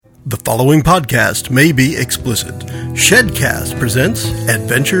The following podcast may be explicit. Shedcast presents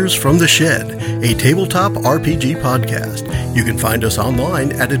Adventures from the Shed, a tabletop RPG podcast. You can find us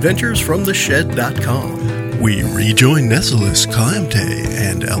online at adventuresfromtheshed.com. We rejoin Nessalus, Calamte,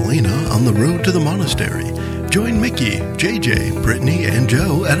 and Elena on the road to the monastery. Join Mickey, JJ, Brittany, and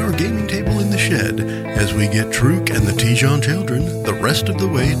Joe at our gaming table in the shed as we get Truk and the Tijan children the rest of the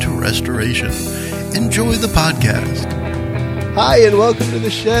way to restoration. Enjoy the podcast. Hi, and welcome to The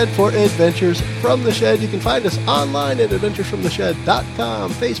Shed for Adventures from the Shed. You can find us online at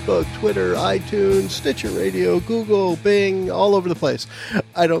adventuresfromtheshed.com, Facebook, Twitter, iTunes, Stitcher Radio, Google, Bing, all over the place.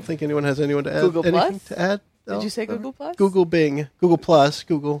 I don't think anyone has anyone to add. Google anything Plus? to add? No? Did you say Google Plus? Google, Bing, Google Plus,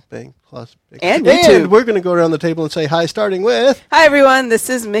 Google, Bing, Plus, Bing. And YouTube. And we're going to go around the table and say hi, starting with... Hi, everyone. This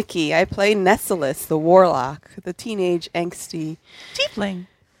is Mickey. I play Nessalus, the warlock, the teenage angsty Tiefling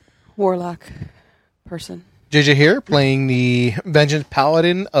warlock person. JJ here, playing the Vengeance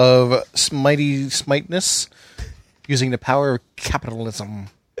Paladin of Smitey Smiteness, using the power of capitalism.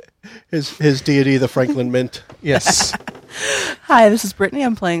 His deity, the Franklin Mint. Yes. Hi, this is Brittany.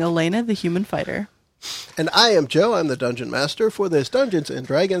 I'm playing Elena, the human fighter. And I am Joe. I'm the Dungeon Master for this Dungeons &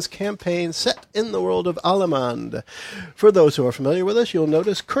 Dragons campaign set in the world of Alamand. For those who are familiar with us, you'll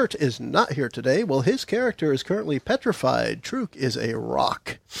notice Kurt is not here today. Well, his character is currently petrified. Truk is a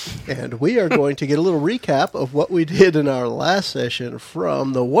rock. And we are going to get a little recap of what we did in our last session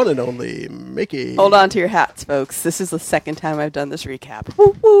from the one and only Mickey. Hold on to your hats, folks. This is the second time I've done this recap.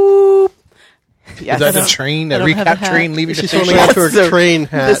 Whoop, whoop. Yes. Is that a train, a I don't have recap a hat. train leaving the She's station? holding out to her train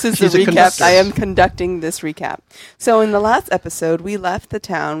hat. This is She's the a recap. conductor. I am conducting this recap. So in the last episode, we left the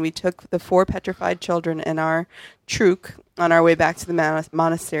town. We took the 4 petrified children and our Truk on our way back to the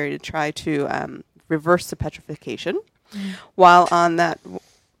monastery to try to reverse the petrification. While on that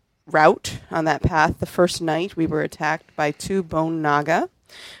route, on that path, the first night, we were attacked by 2 bone naga.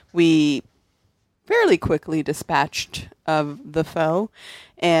 We fairly quickly dispatched of the foe,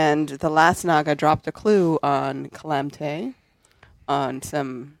 and the last naga dropped a clue on Calamte on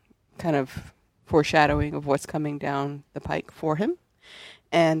some kind of foreshadowing of what's coming down the pike for him,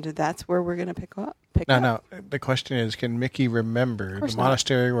 and that's where we're going to pick up. No. The question is, can Mickey remember the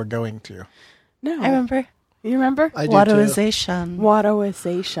monastery we're going to? No. I remember. You remember? I do Waterization.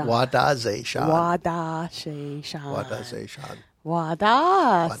 Wadazation. Wadazation. Wadazation. Wadazation.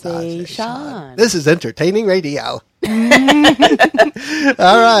 Wadazation. This is entertaining radio. All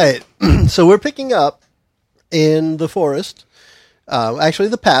right. So we're picking up in the forest. Actually,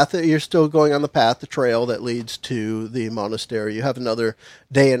 the path. You're still going on the path, the trail that leads to the monastery. You have another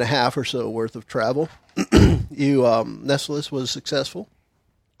day and a half or so worth of travel. Nessalus was successful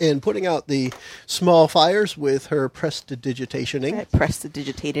in putting out the small fires with her prestidigitationing. I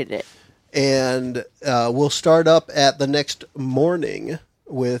prestidigitated it. And we'll start up at the next morning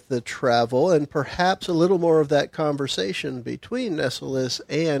with the travel and perhaps a little more of that conversation between Nessalus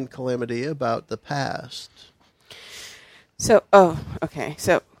and Calamity about the past. So, okay.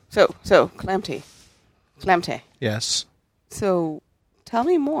 So, Calamte. Yes. So, tell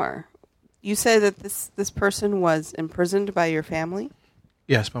me more. You say that this person was imprisoned by your family?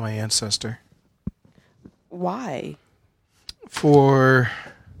 Yes, by my ancestor. Why?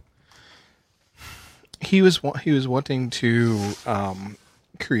 He was wanting to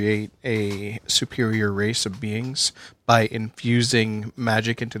create a superior race of beings by infusing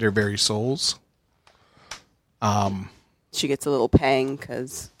magic into their very souls. She gets a little pang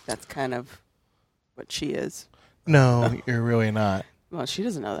because that's kind of what she is. No, you're really not. Well, she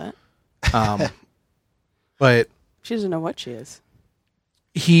doesn't know that. But She doesn't know what she is.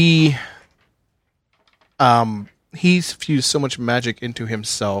 he's fused so much magic into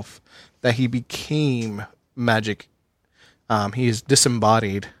himself that he became magic. He is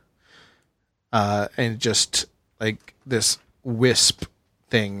disembodied, and just like this wisp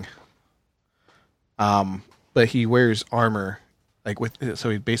thing. But he wears armor, so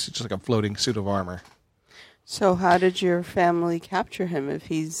he's basically just like a floating suit of armor. So how did your family capture him if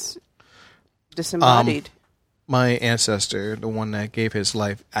he's disembodied? My ancestor, the one that gave his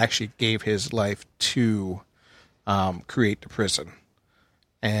life, actually gave his life to create the prison.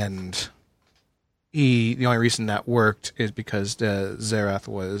 And the only reason that worked is because the Zerath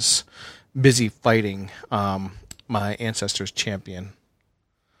was busy fighting my ancestor's champion.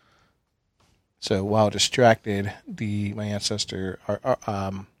 So while distracted, my ancestor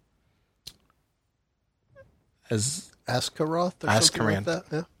as Askaroth or something like that?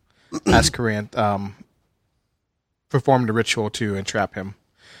 Yeah. Askaranth performed a ritual to entrap him,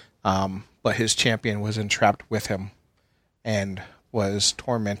 but his champion was entrapped with him and was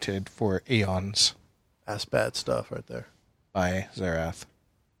tormented for eons. That's bad stuff right there. By Zerath.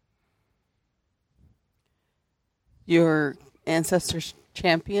 Your ancestor's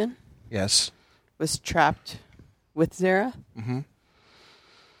champion Yes. was trapped with Zera. Mm-hmm.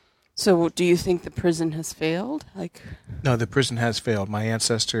 So, do you think the prison has failed? Like, No, the prison has failed. My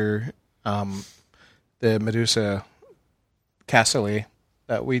ancestor, the Medusa Cassily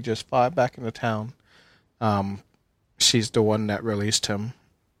that we just fought back in the town, she's the one that released him.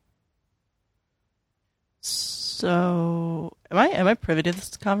 So, am I privy to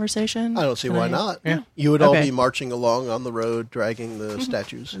this conversation? I don't see Can why not. Yeah. You would all Okay. be marching along on the road, dragging the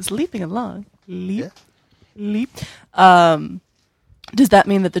statues. It's leaping along. Leap. Yeah. Leap. Does that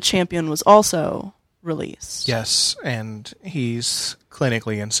mean that the champion was also released? Yes, and he's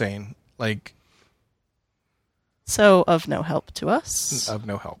clinically insane, like So, of no help to us? of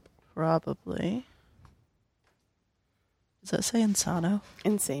no help. Probably. Does that say Insano?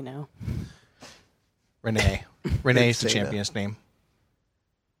 Insano. Renee. Renee's the say that. champion's name.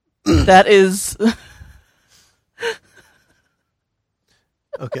 That is...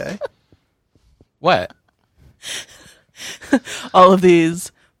 Okay. What? all of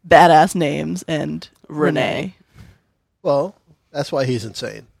these badass names and Renee. Renee. Well, that's why he's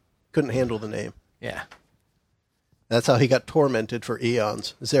insane. Couldn't handle the name. Yeah. That's how he got tormented for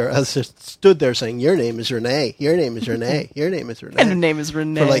eons. Zera just stood there saying, "Your name is Renee. Your name is Renee. Your name is Renee." And her name is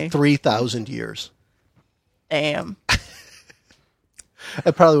Renee. For like 3,000 years. Damn.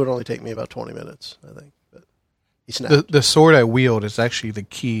 It probably would only take me about 20 minutes, I think. But he snapped. The sword I wield is actually the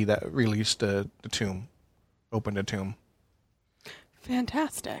key that released the tomb. Opened the tomb.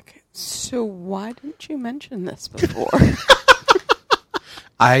 Fantastic. So, why didn't you mention this before?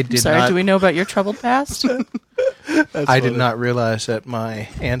 I I'm did sorry, not do we know about your troubled past? I did not realize that my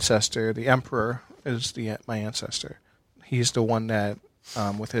ancestor, the emperor, is my ancestor. He's the one that,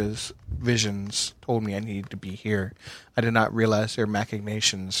 with his visions, told me I needed to be here. I did not realize their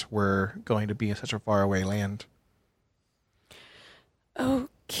machinations were going to be in such a faraway land.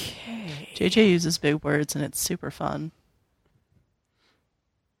 Okay. JJ uses big words and it's super fun.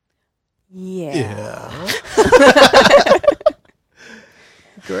 Yeah.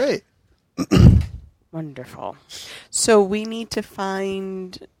 Great. Wonderful. So, we need to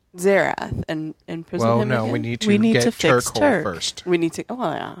find Zerath and imprison Well, him no, again? we need to We need get to fix Turk Turk. first. We need to...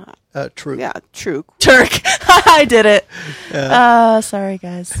 Oh, yeah. True. Yeah, Truk. Turk! I did it! Sorry,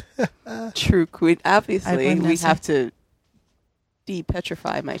 guys. Truk. Obviously, blame we Nessa. have to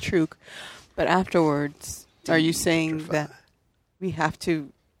de-petrify my Truk. But afterwards, are you saying that we have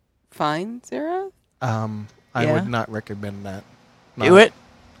to find Zerath? I Yeah. would not recommend that. Do it.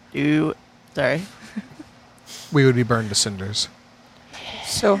 Sorry. We would be burned to cinders.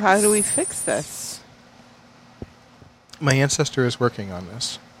 So how do we fix this? My ancestor is working on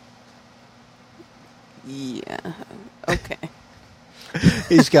this. Yeah. Okay.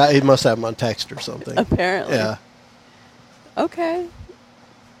 He must have him on text or something. Apparently. Yeah. Okay.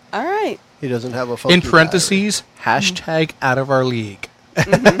 All right. He doesn't have a funky In parentheses, hashtag out of our league.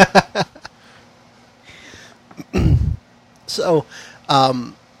 So,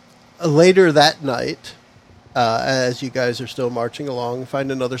 later that night, as you guys are still marching along,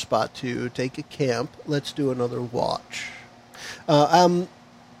 find another spot to take a camp. Let's do another watch.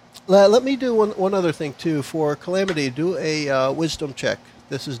 Let me do one other thing, too. For Calamity, do a wisdom check.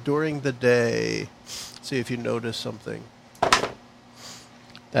 This is during the day. See if you notice something.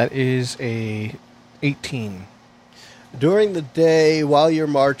 That is a 18. During the day, while you're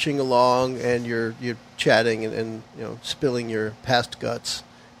marching along and you're chatting and spilling your past guts,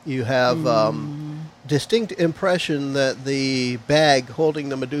 you have distinct impression that the bag holding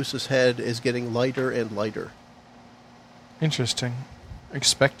the Medusa's head is getting lighter and lighter. Interesting.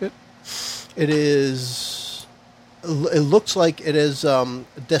 Expect it? It is. It looks like it is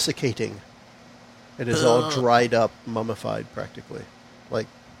desiccating. It is all dried up, mummified, practically, like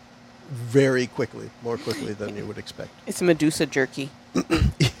very quickly, more quickly than you would expect. It's Medusa jerky.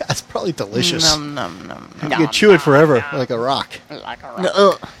 Yeah, it's probably delicious. Nom, nom, nom, nom. You could chew it forever, like a rock. Like a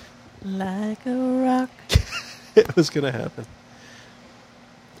rock. Like a rock. It was going to happen.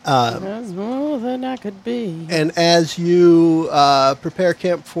 That's more than I could be. And as you prepare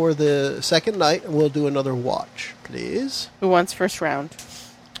camp for the second night, we'll do another watch, please. Who wants first round?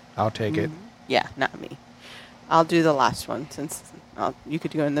 I'll take it. Yeah, not me. I'll do the last one since you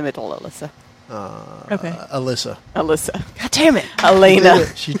could go in the middle, Alyssa. Okay. Alyssa. Alyssa. God damn it. Elena.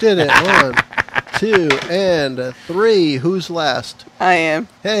 She did it. 1, 2, and 3. Who's last? I am.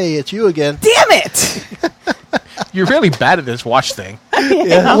 Hey, it's you again. Damn it! You're really bad at this watch thing.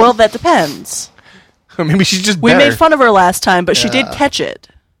 Yeah. Well, that depends. Maybe she's just We better. made fun of her last time, but she did Yeah. catch it.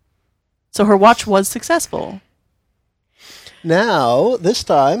 So her watch was successful. Now, this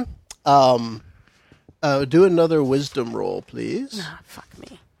time, do another wisdom roll, please. Ah, fuck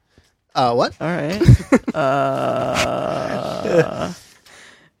me. What? All right.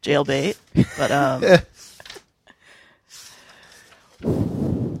 Jailbait. But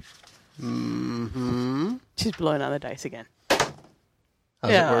She's blowing on the dice again. How's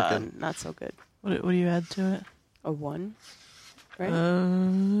it working? Not so good. what do you add to it? A 1, right?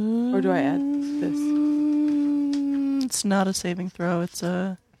 Or do I add this? It's not a saving throw. It's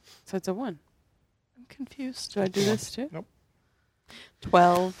a. So it's a 1. I'm confused. Do I do this too? Nope.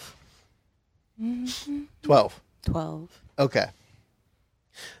 12. 12. 12. Okay.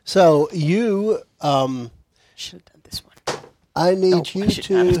 So you, Should have done this one. I need No, you I should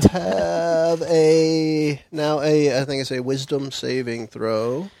not to have have I think it's a wisdom saving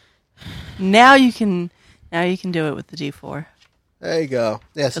throw. Now you can do it with the D4. There you go.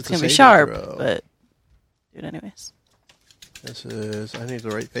 Yes, It's it's a gonna be saving sharp, throw. but do it anyways. This is. I need the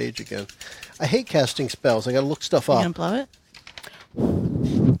right page again. I hate casting spells. I got to look stuff You up. gonna blow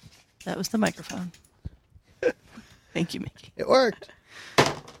it? That was the microphone. Thank you, Mickey. It worked.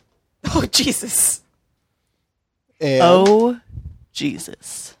 Oh, Jesus. And Oh,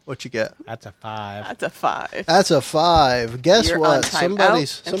 Jesus. what you get? That's a 5. That's a 5. That's a 5. Guess You're what? on time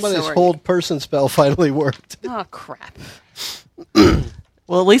Somebody's out, and so are hold you. person spell finally worked. Oh, crap.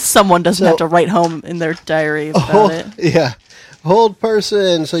 Well, at least someone doesn't So- have to write home in their diary about Hold, it. yeah. Hold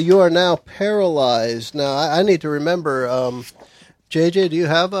person. So you are now paralyzed. Now, I need to remember, JJ, do you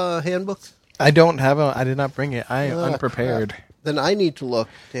have a handbook? I don't have I did not bring it. I am Ah, unprepared. Then I need to look.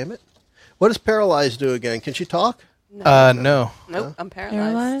 Damn it. What does paralyzed do again? Can she talk? No. Nope, I'm paralyzed.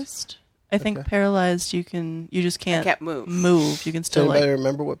 Paralyzed? I think paralyzed you just can't, can't move. You can Does still anybody like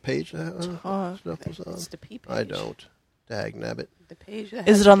remember what page that talk. stuff was on? It's the P page. I don't. Dag nabbit. The page that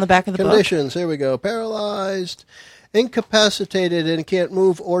Is has it on the back of the book? Conditions. Here we go. Paralyzed, incapacitated, and can't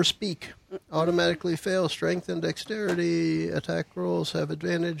move or speak. Automatically fail strength and dexterity. Attack rolls have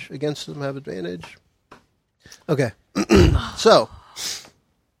advantage. Against them have advantage. Okay. So,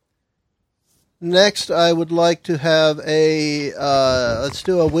 next I would like to have let's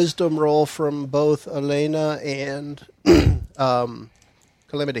do a wisdom roll from both Elena and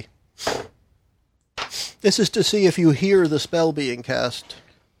Calamity. This is to see if you hear the spell being cast.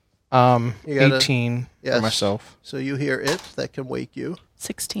 You gotta- 18 Yes. for myself. So you hear it. That can wake you.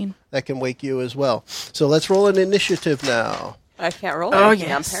 16. That can wake you as well. So let's roll an initiative now. I can't roll Oh, anything.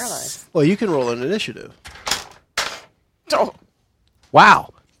 yes. I'm paralyzed. Well, you can roll an initiative. Oh,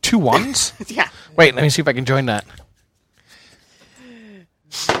 Wow. 2 ones? yeah. Wait, let me see if I can join that.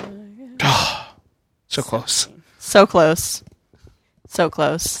 So close. So close. So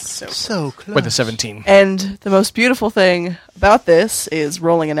close. So close. With a 17. And the most beautiful thing about this is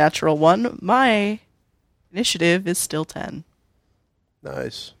rolling a natural 1. My initiative is still 10.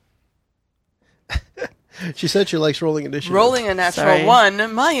 Nice. She said she likes rolling initiative. Rolling a natural Sorry.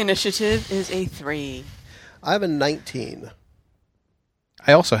 1. My initiative is a 3. I have a 19.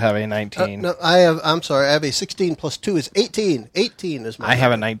 I also have a 19. No, I'm sorry. I have a 16 plus 2 is 18. 18 is my I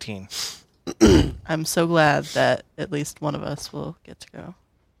have a number. 19. I'm so glad that at least one of us will get to go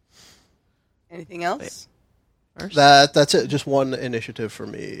Anything else? first. That's it. Just one initiative for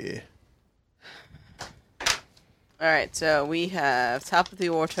me. All right, so we have top of the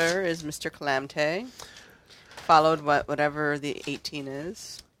order is Mr. Calamte, followed by whatever the 18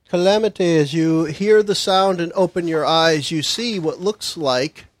 is. Calamity, as you hear the sound and open your eyes, you see what looks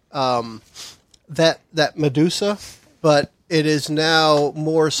like that Medusa, but it is now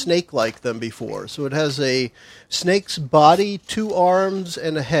more snake-like than before. So it has a snake's body, 2 arms,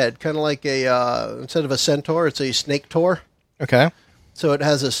 and a head, kind of like instead of a centaur, it's a snake tor. Okay. So it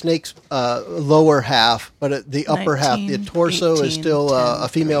has a snake's lower half, but the upper half, the 19, torso, is 18, still 10, a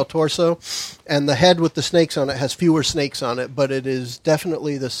female torso. And the head with the snakes on it has fewer snakes on it, but it is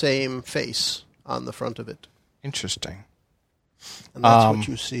definitely the same face on the front of it. Interesting. And that's what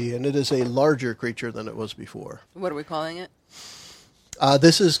you see. And it is a larger creature than it was before. What are we calling it?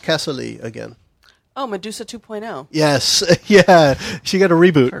 This is Cassily again. Oh, Medusa 2.0. Yes. Yeah. She got a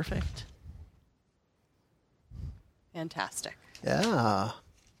reboot. Perfect. Fantastic. Yeah.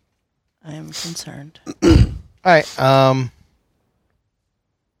 I am concerned. All right.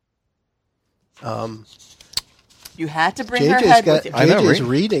 You had to bring her JJ's head got with you. I know, JJ's right?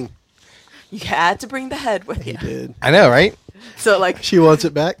 reading. You had to bring the head with He you. did. I know, right? So, like, She wants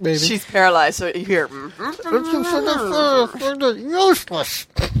it back, baby. she's paralyzed, so you hear... useless.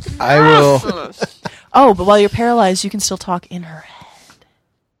 I will. Oh, but while you're paralyzed, you can still talk in her head.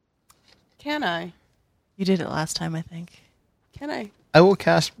 Can I? You did it last time, I think. Can I? I will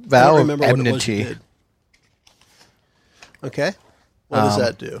cast I Vow don't of remember what it was you Enmity. did. Okay. What does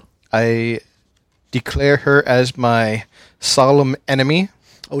that do? I declare her as my solemn enemy,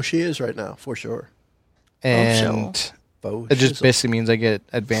 Oh, she is right now, for sure. and Faux it just shizzle. basically means I get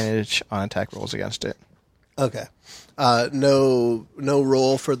advantage on attack rolls against it. Okay. No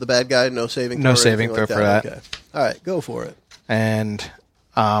roll for the bad guy, no saving throw. No or saving anything throw like for that. Okay. All right, go for it. And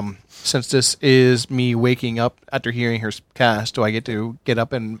since this is me waking up after hearing her cast, do I get to get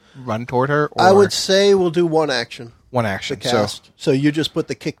up and run toward her? Or I would say we'll do one action. one The action. cast. So you just put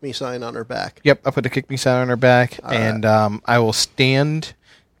the kick me sign on her back. Yep, I put the kick me sign on her back, All and I will stand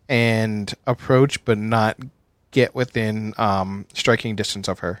and approach, but not get within striking distance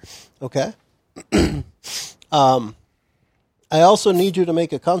of her. Okay. I also need you to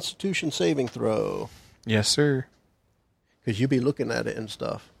make a Constitution saving throw Yes, sir. because you be looking at it and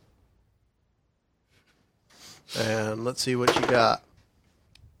stuff. And let's see what you got.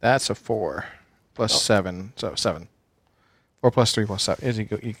 That's a 4 plus 7, so 7. 4 plus 3 plus 7 is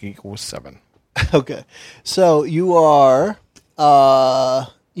equals 7. Okay. So you are,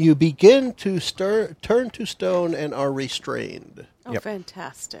 you begin to turn to stone and are restrained. Oh, Yep.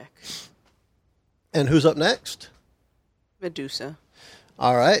 fantastic. And who's up next? Medusa.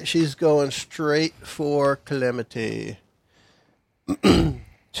 All right. She's going straight for Calamity. Let's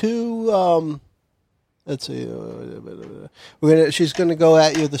see. She's going to go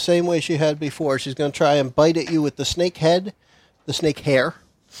at you the same way she had before. She's going to try and bite at you with the snake head, the snake hair,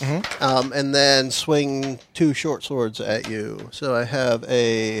 and then swing 2 short swords at you. So I have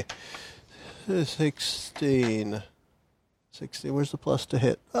a 16. 16. Where's the plus to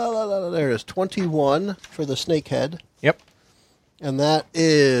hit? Oh, there it is. 21 for the snake head. Yep. And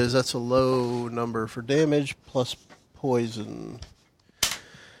that's a low number for damage plus poison.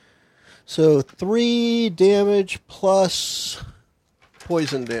 So 3 damage plus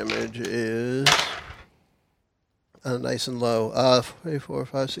poison damage is nice and low. 3, 4,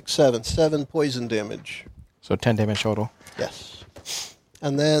 5, 6, 7. 7 poison damage. So 10 damage total. Yes.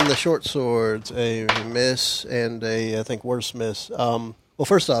 And then the short swords, a miss and I think, worse miss. Well,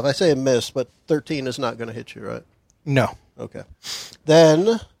 first off, I say a miss, but 13 is not going to hit you, right? No. Okay.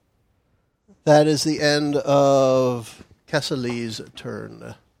 Then that is the end of Cassili's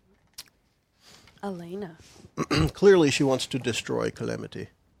turn. Elena. Clearly, she wants to destroy Calamity.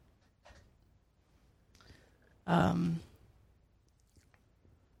 I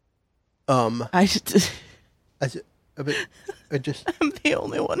just, I just. I'm the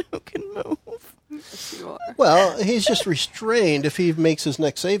only one who can move. Yes, you are. Well, he's just restrained. If he makes his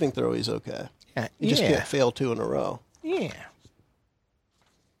next saving throw, he's okay. He just can't fail 2 in a row. Yeah.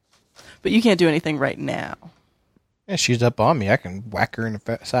 But you can't do anything right now. Yeah, she's up on me. I can whack her in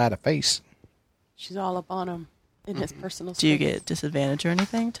the side of the face. She's all up on him in his personal Do you space. get disadvantage or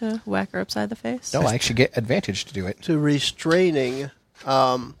anything to whack her upside the face? No, I actually get advantage to do it. To restraining,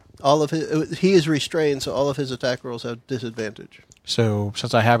 all of he is restrained, so all of his attack rolls have disadvantage. So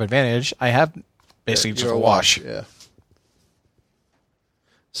since I have advantage, I have basically just You're a wash. Yeah.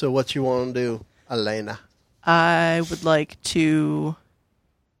 So what you want to do, Elena? I would like to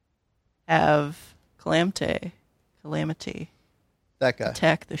have Calamity That guy.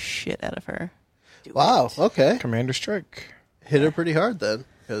 attack the shit out of her. Wow. Okay. Commander strike. Hit her pretty hard then,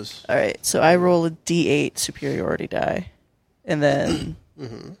 because All right, so I roll a d8 superiority die, and then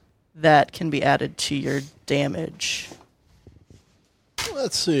that can be added to your damage.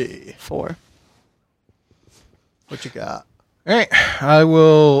 let's see 4. what you got. All right. I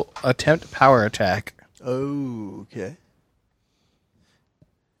will attempt power attack. Okay.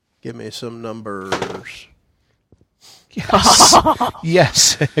 Give me some numbers. Yes.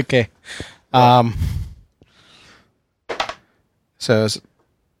 Yes. Okay. So it's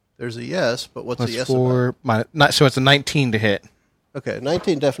There's a yes, but what's a plus yes 4 minus, not, so it's a 19 to hit. about? Okay,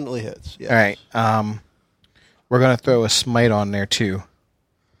 19 definitely hits. Yes. All right. We're going to throw a smite on there too.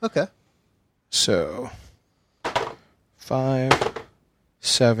 Okay. So 5,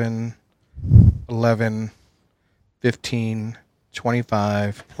 7, 11, 15,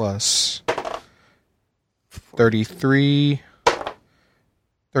 25 plus 33,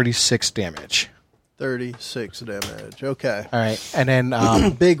 36 damage. 36 damage. Okay. All right. And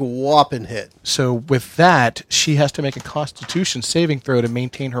then, Big whopping hit. so with that, she has to make a Constitution saving throw to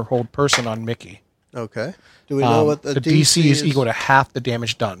maintain her hold person on Mickey. Okay. Do we know what the DC is equal to half the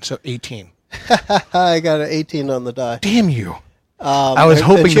damage done, so 18. I got an 18 on the die. Damn you. I was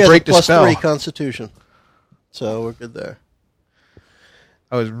hoping she to has break a the plus spell. 3 Constitution. So we're good there.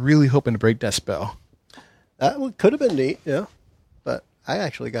 I was really hoping to break that spell. That could have been neat, yeah. But I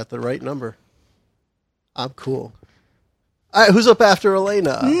actually got the right number. I'm cool. All right, who's up after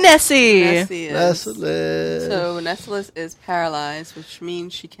Elena? Nessie. Nessie is. Nessalis. So Nessalis is paralyzed, which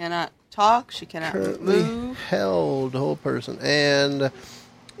means she cannot talk, she cannot Currently move. held, whole person. And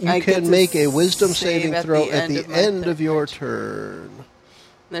you I get can to make a wisdom save saving at throw the at end the of my end of turn. your turn.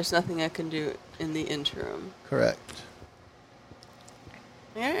 There's nothing I can do in the interim. Correct.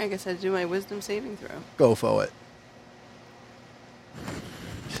 Yeah, I guess I do my wisdom saving throw. Go for it.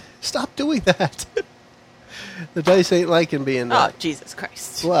 Stop doing that. The dice ain't liking being Oh, that. Jesus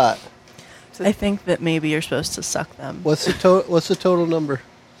Christ. What? I think that maybe you're supposed to suck them. What's the total number?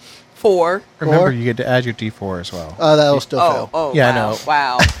 4. Remember, Four? you get to add your D4 as well. That'll still Oh, fail. oh, Yeah, I wow. know.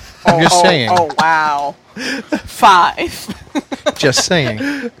 Wow. I'm just saying. Oh, wow. 5. Just saying.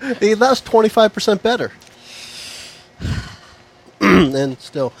 Hey, that's 25% better. And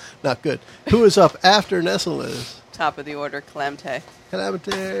still not good. Who is up after Nessalis? Top of the order, Calamite.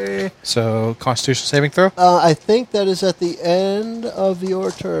 Calamity. So, Constitution saving throw? I think that is at the end of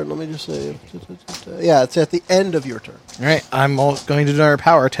your turn. Let me just say. Yeah, it's at the end of your turn. All right, I'm going to do our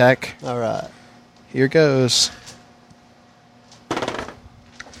power attack. All right. Here goes.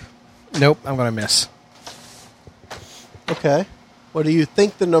 Nope, I'm going to miss. Okay. What do you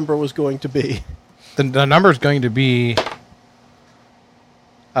think the number was going to be? The number is going to be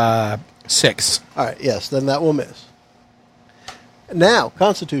 6. All right, yes, then that will miss. Now,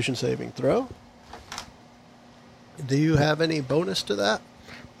 Constitution saving throw. Do you have any bonus to that?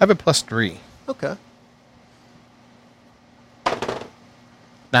 I have a +3. Okay.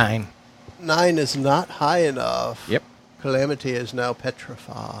 9. 9 is not high enough. Yep. Calamity is now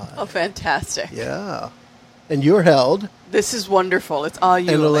petrified. Oh, fantastic. Yeah. And you're held. This is wonderful. It's all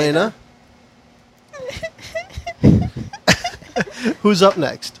you, And Elena? Who's up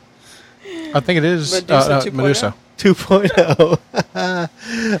next? I think it is Medusa 2.0? Medusa.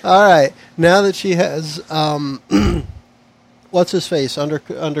 2.0. All right. Now that she has what's his face under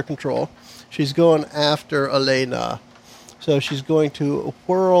control, she's going after Elena. So she's going to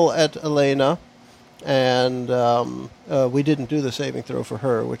whirl at Elena, and we didn't do the saving throw for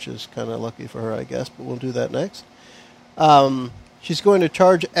her, which is kind of lucky for her, I guess. But we'll do that next. She's going to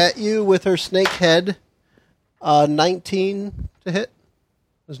charge at you with her snake head. 19 to hit.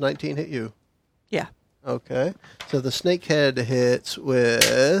 Does 19 hit you? Yeah. Okay. So the snake head hits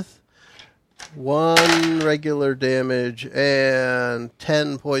with 1 regular damage and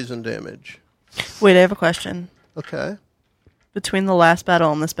 10 poison damage. Wait, I have a question. Okay. Between the last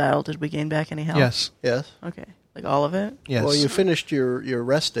battle and this battle, did we gain back any health? Yes. Yes. Okay. Like all of it? Yes. Well, you finished your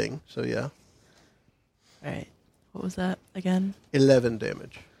resting, so yeah. All right. What was that again? 11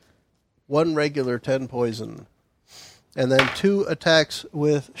 damage. 1 regular, 10 poison. And then 2 attacks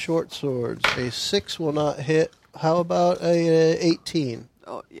with short swords. A 6 will not hit. How about a 18?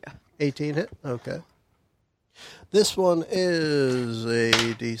 Oh, yeah. 18 hit? Okay. This one is a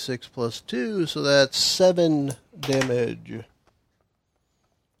d6 plus 2, so that's 7 damage.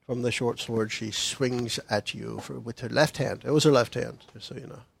 From the short sword she swings at you with her left hand. It was her left hand, just so you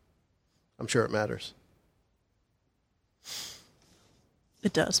know. I'm sure it matters.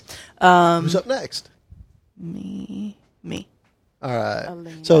 It does. Who's up next? Me. All right.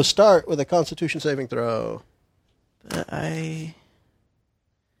 Elena. So start with a Constitution saving throw. But I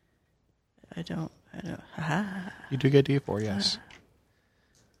don't. Haha. You do get D4, yes.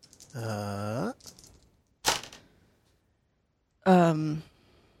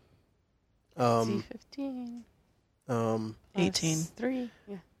 C15. 18. 3.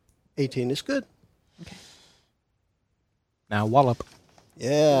 Yeah. 18 is good. Now wallop.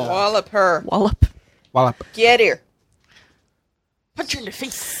 Yeah. Wallop her. Wallop. Wallop. Get here. Punch her in the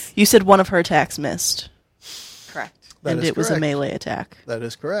face. You said one of her attacks missed, Correct. That and is it was a correct. melee attack. That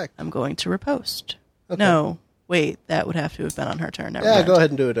is correct. I'm going to riposte. Okay. No, wait, that would have to have been on her turn. Never Yeah, mind. go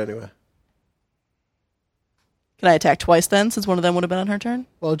ahead and do it anyway. Can I attack twice then, since one of them would have been on her turn?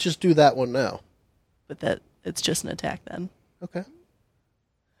 Well, just do that one now. But that it's just an attack then. Okay.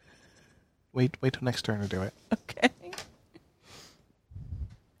 Wait till next turn to do it. Okay.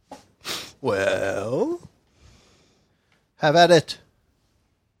 Well, have at it.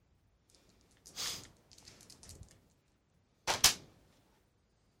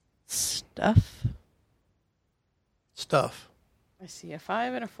 Stuff. I see a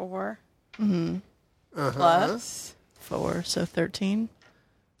 5 and a 4. Mm-hmm. Plus. 4, so 13.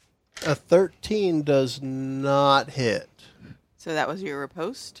 A 13 does not hit. So that was your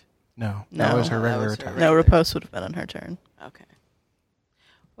riposte? No. No. That was her That regular was her attack. No, Regular. riposte would have been on her turn. Okay.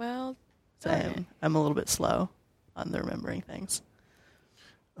 Well, So okay. I'm a little bit slow on the remembering things.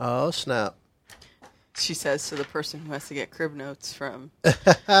 Oh, snap. She says to the person who has to get crib notes from.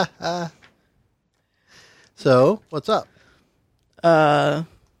 So, what's up? Uh,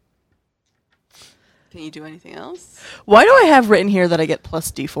 Can you do anything else? why do I have written here that I get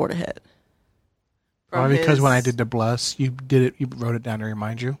plus D4 to hit? From because when I his- did the bless, you did it. You wrote it down to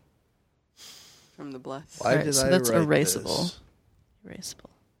remind you. From the bless. Why Alright, did so I that's write erasable. this? Erasable.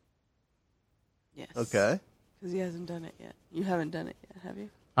 Yes. Okay. Because he hasn't done it yet. You haven't done it yet, have you?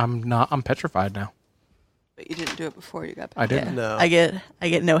 I'm not. I'm petrified now. But you didn't do it before you got I back. didn't. No. I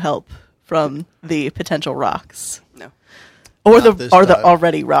get no help from the potential rocks. No. Or Not this the time.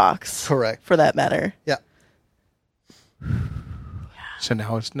 already rocks. Correct. For that matter. Yeah. So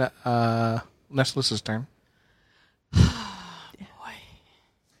now it's Nestle's turn.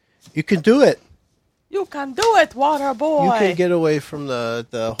 You can do it. You can do it, water boy. You can get away from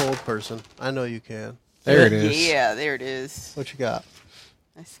the hold person. I know you can. There it is. Yeah, there it is. What you got?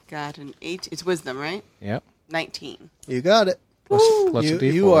 I got an 8. It's wisdom, right? Yep. 19. You got it. Plus a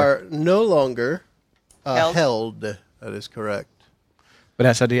D4. You are no longer Held. held. That is correct. But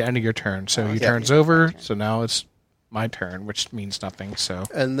that's at the end of your turn. So your yeah. turn's over. So now it's my turn, which means nothing. So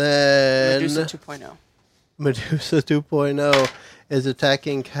And then Medusa 2.0. Medusa 2.0 is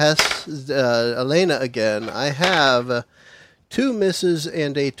attacking Elena again. I have 2 misses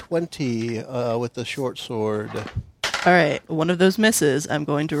and a 20 with the short sword. All right. One of those misses, I'm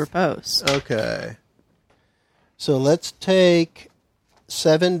going to repose. Okay. So let's take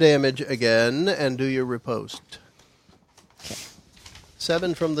 7 damage again and do your riposte. Okay.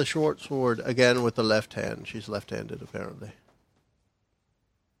 7 from the short sword again with the left hand. She's left-handed apparently.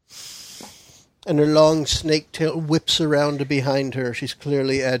 And her long snake tail whips around behind her. She's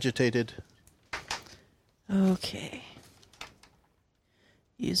clearly agitated. Okay.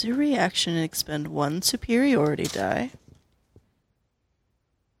 Use a reaction and expend 1 superiority die.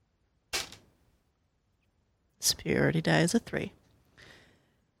 Superiority die is a 3.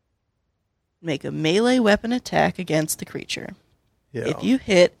 Make a melee weapon attack against the creature. Yeah. If you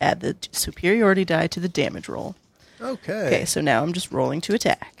hit, add the superiority die to the damage roll. Okay. Okay, so now I'm just rolling to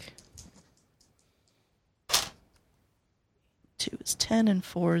attack. 2 is 10 and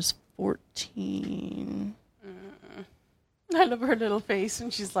 4 is 14. I love her little face,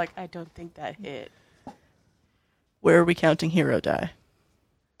 and she's like, I don't think that hit. Where are we counting hero die?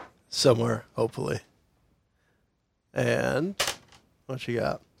 Somewhere, hopefully. And what you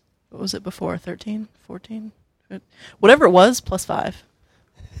got? What was it before? 13? 14? Whatever it was, plus 5.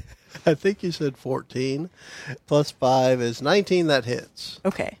 I think you said 14. Plus 5 is 19. That hits.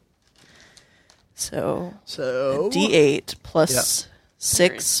 Okay. So, So D8 plus Yep.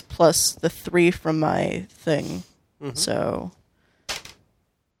 6 plus the 3 from my thing. Mhm. So,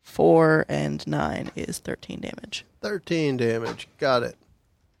 4 and 9 is 13 damage. 13 damage. Got it.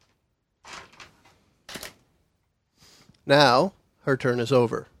 Now, her turn is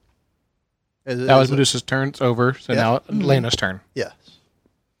over. that was Medusa's turn. It's over. So Yeah. now Elena's turn. Yes.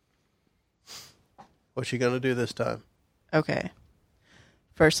 What's she going to do this time? Okay.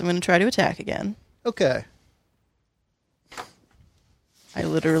 First, I'm going to try to attack again. Okay. I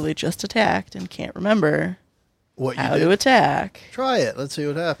literally just attacked and can't remember What you how did? to attack. Try it. Let's see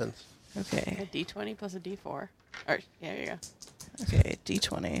what happens. Okay. A D20 plus a D4. Or, yeah, there you go. Okay,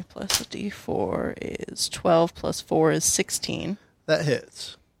 D20 plus a D4 is 12 plus 4 is 16. That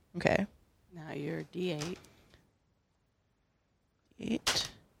hits. Okay. Now you're D8. 8.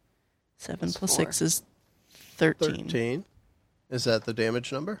 7 Plus plus 4. 6 is 13. 13. Is that the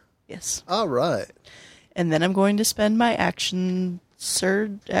damage number? Yes. All right. And then I'm going to spend my action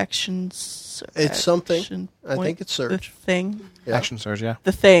surge. It's something. I think it's The surge. thing. Yeah. Action surge, yeah.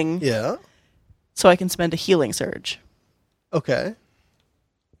 The thing. Yeah. So I can spend a healing surge. Okay.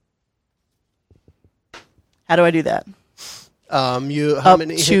 How do I do that? You how Up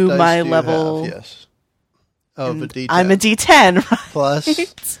many hit to dice my do you level- have? Yes. Of a And D10. I'm a D10, right? plus.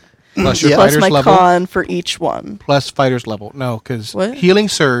 Plus your Yeah. Plus fighter's my level. con for each one. Plus fighter's level. No, because What? healing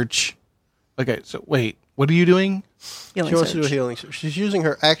surge. Okay, so wait. What are you doing? Healing She wants to do a surge. healing surge. She's using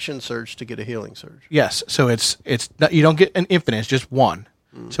her action surge to get a healing surge. Yes. So it's not, you don't get an infinite. It's just one.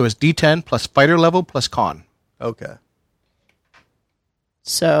 So it's D10 plus fighter level plus con. Okay.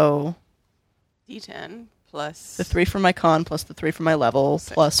 So D10 plus... the 3 for my con plus the 3 for my level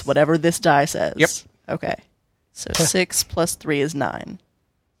 6. plus whatever this die says. Yep. Okay. So 6 plus 3 is 9.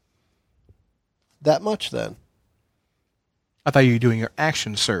 That much then. I thought you were doing your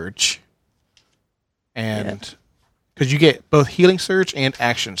action surge. And because you get both healing surge and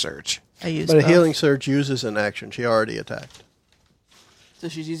action surge. I used But a both. healing surge uses an action. She already attacked. So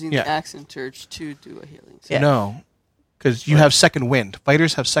she's using Yeah. the action surge to do a healing surge. Yeah. No, because you have second wind.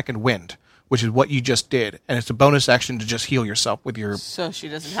 Fighters have second wind, which is what you just did, and it's a bonus action to just heal yourself with your. So she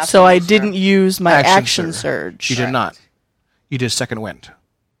doesn't have to So I use her- didn't use my Action action surge. surge. You did not. You did second wind.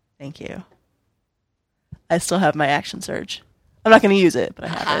 Thank you. I still have my action surge. I'm not going to use it, but I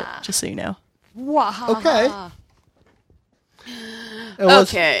have it, just so you know. Okay.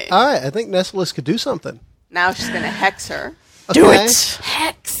 Okay. All right. I think Nessalus could do something. Now she's going to hex her. Do Okay. it!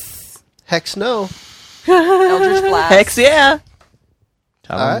 Hex. Hex no. Eldritch Blast. Hex, yeah!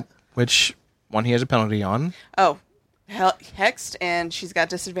 Tell All him right. which one he has a penalty on. Oh. Hexed, and she's got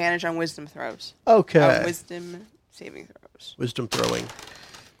disadvantage on wisdom throws. Okay. Wisdom saving throws. Wisdom throwing.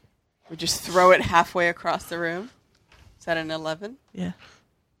 We just throw it halfway across the room. Is that an 11? Yeah.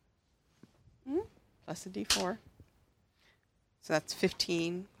 Plus a d4. So that's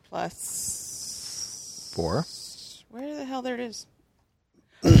 15 plus... 4. Where the hell there it is?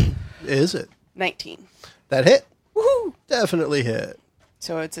 Is it? 19. That hit? Woohoo! Definitely hit.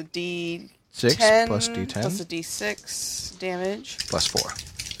 So it's a d10 6 plus d10 plus a d6 damage plus 4.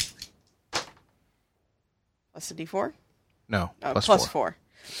 plus a d4. No, plus plus 4.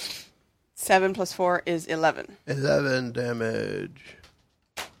 4. 7 plus 4 is 11. 11 damage.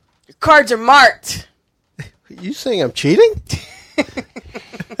 Your cards are marked. You saying I'm cheating?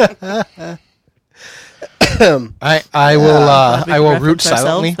 I will root Reference ourselves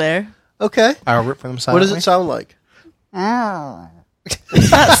silently. there. Okay. I will root for them What silently. does it sound like?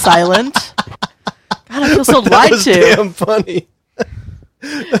 It's not silent. God, I feel so That lied was to. damn funny.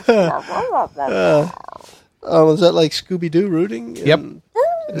 Is that like Scooby-Doo rooting? Yep. in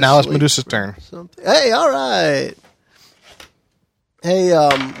Now it's sleep Medusa's or turn. something? Hey, all right. Hey,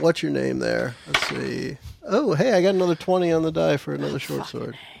 what's your name there? Let's see. Oh, hey, I got another 20 on the die for another short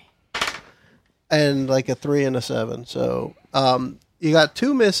sword. And like a 3 and a 7. So, you got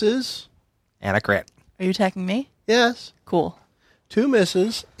 2 misses. And a crit. Are you attacking me? Yes. Cool. 2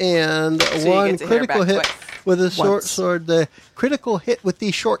 misses and So you one get to hit her critical back hit twice. with a short Once. sword. The critical hit with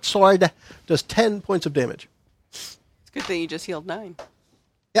the short sword does 10 points of damage. It's a good thing you just healed 9.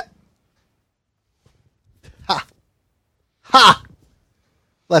 Yep. Ha. Ha!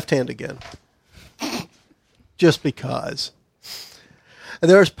 Left hand again. Just because. And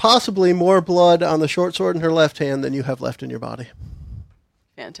there's possibly more blood on the short sword in her left hand than you have left in your body.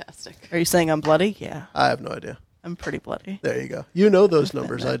 Fantastic. Are you saying I'm bloody? Yeah. I have no idea. I'm pretty bloody. There you go. You know those I've been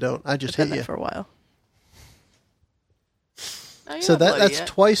numbers. there. I don't. I just I've been hit there you. for a while. Oh, you're So not bloody that's yet.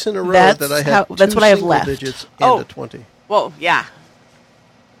 twice in a row That's that I how- have that's two what I have single left. digits Oh. and a 20. Whoa, yeah.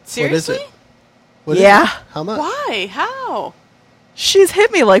 Seriously? What is it? What is Yeah. it? How much? Why? How? She's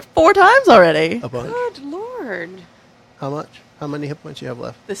hit me like 4 times already. A bunch. Good lord. How much? How many hit points you have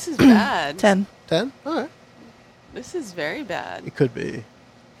left? This is bad. 10. 10? All right. This is very bad. It could be.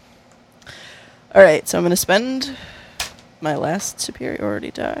 All right, so I'm going to spend my last superiority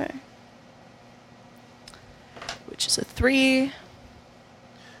die, which is a 3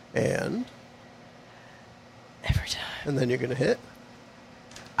 And every time. and then you're going to hit.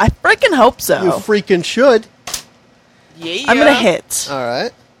 I freaking hope so. You freaking should. Yeah. I'm going to hit. All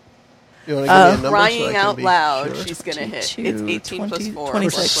right. You want to give me a number so I Crying can out be loud, sure? she's going to hit. 22, It's 18 plus 20, 4.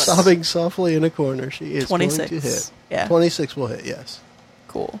 26. plus- Sobbing softly in a corner. She is 26. going to hit. Yeah. 26 will hit, yes.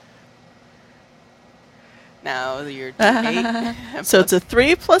 Cool. Now you're 8. So it's a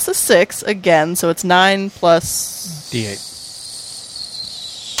 3 plus a 6 again, so it's 9 plus D8.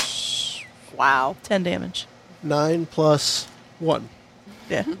 Wow. 10 damage. 9 plus 1.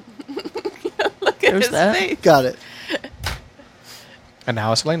 Yeah. Look at There's his that. face. Got it. And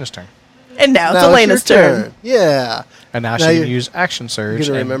now it's Elena's turn. And now it's Now Elena's your turn. Yeah. And now Now she you- can use action surge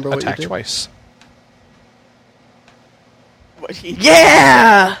gonna and remember what you attack did? twice. What he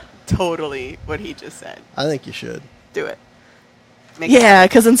Yeah! Totally what he just said. I think you should. Do it. Make it Yeah,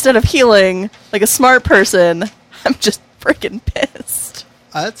 because instead of healing like a smart person, I'm just freaking pissed.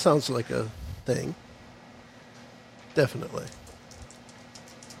 That sounds like a thing. Definitely.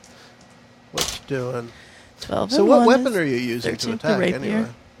 What you doing? 12 So and what 1 weapon is are you using to 13 for attack rapier. anyway?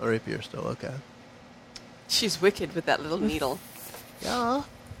 A rapier still, okay. She's wicked with that little needle. Yeah.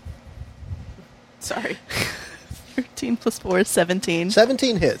 Sorry. 13 plus 4 is 17.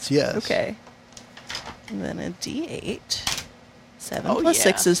 17 hits, yes. Okay. And then a d8. 7 Oh, plus yeah.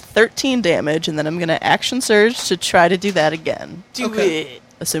 6 is 13 damage, and then I'm going to action surge to try to do that again. Do Okay. it.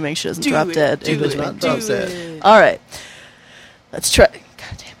 Assuming she doesn't Do drop it. dead. Do in does it. not between. drop Do dead. it. All right. Let's try.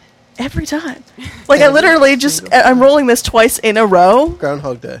 God damn it. Every time. Like, I literally just, I'm rolling this twice in a row,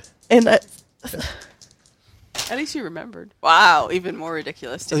 Groundhog Day. and At least you remembered. Wow, even more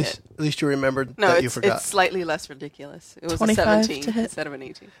ridiculous to hit. At least you remembered No, that you it's forgot. slightly less ridiculous. It was a 25 17 to hit. instead of an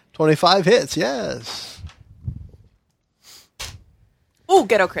 18. 25 hits, yes. Oh,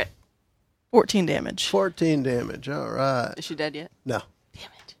 ghetto crit. 14 damage. 14 damage, all right. Is she dead yet? No. Damn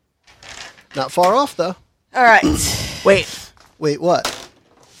it. Not far off, though. All right. Wait. Wait, what?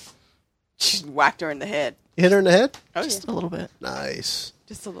 She whacked her in the head. You hit her in the head? Oh, Just a little bit. Nice.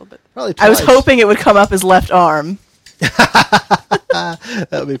 Just a little bit. Probably twice. I was hoping it would come up as left arm. That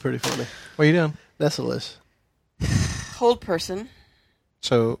would be pretty funny. What are you doing? Nessalus. Hold person.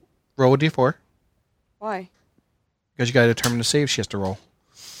 So roll a d4 Why? because you got to determine the save she has to roll.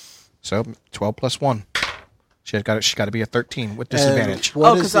 So 12 plus 1. She's got to be a 13 with disadvantage. What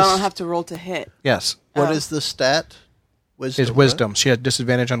Oh, is because I this- don't have to roll to hit. Yes, What Oh. is the stat? Wisdom. is wisdom. She had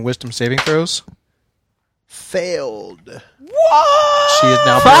disadvantage on wisdom saving throws. Failed. What? She is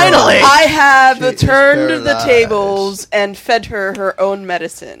now Finally! paralyzed. I have She is turned the paralyzed. tables and fed her own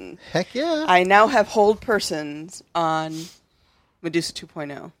medicine. Heck yeah. I now have hold persons on Medusa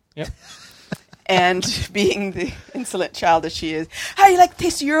 2.0. Yep. And being the insolent child that she is, how do you like the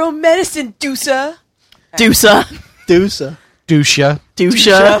taste of your own medicine, Dusa? Deusa. Deusa. Dusha.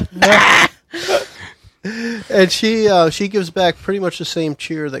 Dusha. And she gives back pretty much the same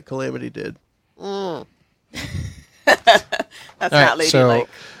cheer that Calamity did. That's All not right, so ladylike.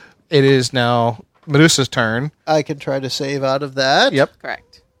 it is now Medusa's turn. I can try to save out of that. Yep.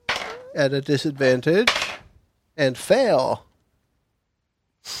 Correct. At a disadvantage. And fail.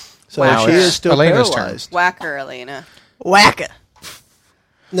 So Wow, she it's is still Elena's turn. paralyzed. Whack her, Elena. Whack it.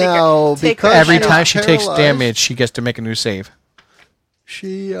 Now, Take her because Every she's time she takes paralyzed, damage, she gets to make a new save.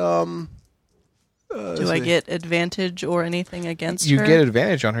 she Do I get advantage or anything against You her? get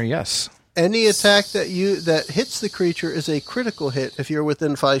advantage on her, yes. any attack that hits the creature is a critical hit if you're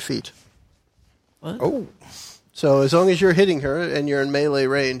within 5 feet. What? Oh. So as long as you're hitting her and you're in melee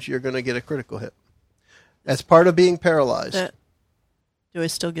range, you're going to get a critical hit. That's part of being paralyzed. Do I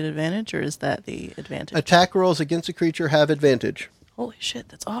still get advantage, or is that the advantage? Attack rolls against a creature have advantage. Holy shit,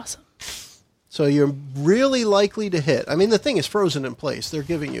 that's awesome. So you're really likely to hit. I mean, the thing is frozen in place. They're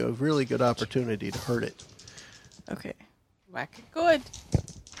giving you a really good opportunity to hurt it. Okay. Whack it good.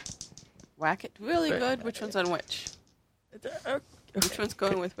 Whack it really good. Which one's on which? Which one's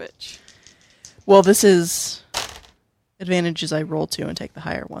going with which? Well, this is advantages I roll to and take the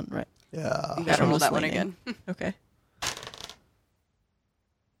higher one, right? Yeah. You gotta From roll the that one slinging. again. Okay.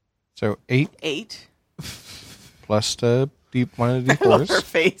 So 8 8. plus the one of the I love her d4s.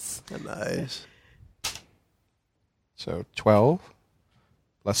 face. Nice. So 12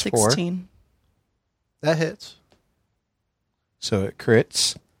 plus 4. 16. That hits. So it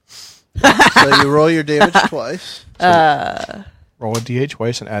crits. So you roll your damage twice. Roll a d8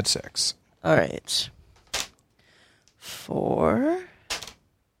 twice and add 6. All right. 4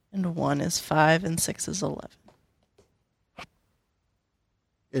 and 1 is 5 and 6 is 11.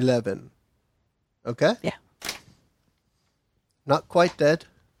 11. Okay? Yeah. Not quite dead.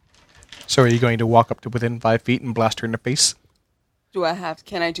 So are you going to walk up to within 5 feet and blast her in the face?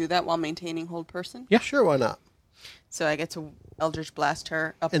 Can I do that while maintaining hold person? Yeah. Sure, why not? So I get to Eldritch Blast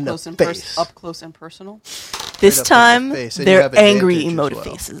her up In the close and face. up close and personal. This up in the time, face, and you they're have angry advantage as emotive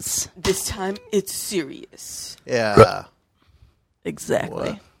well. faces. This time it's serious. Yeah,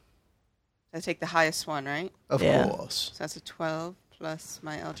 Exactly. What? I take the highest one, right? of Yeah. course. So that's a 12 plus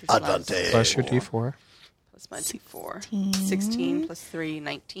my Eldritch Blast Advantage. Plus your d4. plus my D4. 16 plus 3,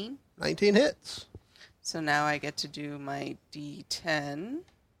 19. 19 hits. So now I get to do my D10.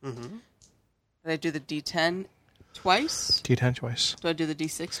 Mm-hmm. Did I do the D10 twice? D10 twice. Do I do the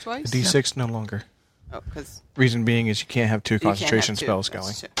D6 twice? The d6 no longer. Oh, because Reason being is you can't have 2 concentration spells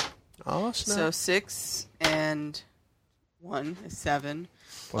going. Oh, snap. So 6 and 1 is 7.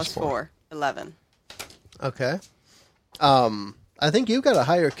 Plus 4, 11. Okay. I think you got a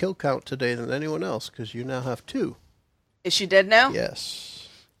higher kill count today than anyone else because you now have 2. Is she dead now? Yes.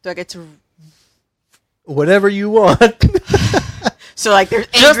 Do I get to... Whatever you want. So, like, there's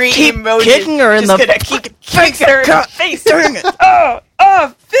Just angry keep emojis. kicking her in Just the gonna fucking kick her in the face. Dang it.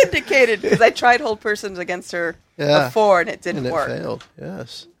 Oh, vindicated. Because I tried hold persons against her Yeah. before, and it didn't And it work. failed.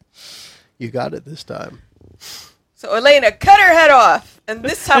 Yes. You got it this time. So, Elena, cut her head off. And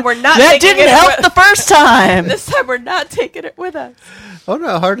this time we're not That taking didn't it help with, the first time. This time we're not taking it with us. I wonder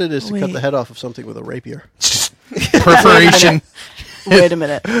how hard it is to cut Wait. the head off of something with a rapier. Perforation. Wait a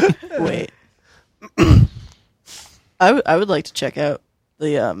minute. Wait. I would like to check out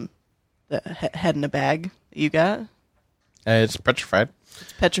the head in a bag that you got. It's petrified.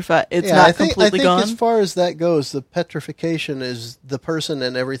 It's petrified. It's Yeah, not I think completely gone. as far as that goes, the petrification is the person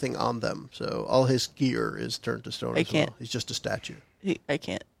and everything on them. So all his gear is turned to stone I as can't- well. He's just a statue. I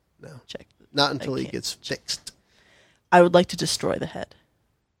can't No. check. Not until he can't gets fixed. I would like to destroy the head.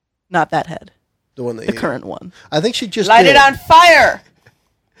 Not that head. The one that The you- current one. I think she just Light did. it on fire.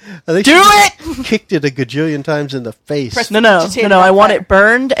 I think Do she just kicked it a gajillion times in the face. Press- No. Just hit it I on want fire. it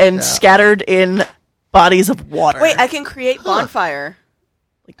burned and scattered in bodies of water. Wait, I can create bonfire.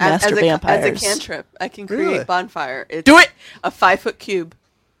 Like master vampires. As a cantrip. I can create Really? bonfire. It's Do it! a 5-foot cube.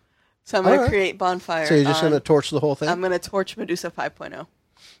 So I'm going Alright. to create bonfire. So you're just going to torch the whole thing? I'm going to torch Medusa 5.0.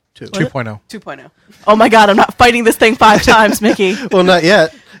 2.0. 2.0. Oh my god, I'm not fighting this thing 5 times, Mickey. Well, not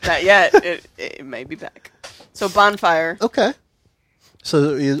yet. Not yet. It may be back. So bonfire. Okay.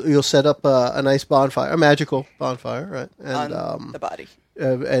 So you'll set up a nice bonfire, a magical bonfire, right? And On the body.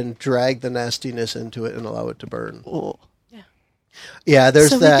 and drag the nastiness into it and allow it to burn. Oh. Yeah, there's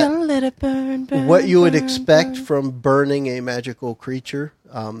So that. we're gonna let it burn, burn, What you would burn, expect burn. from burning a magical creature.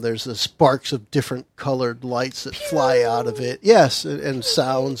 There's the sparks of different colored lights that fly out of it. Yes, and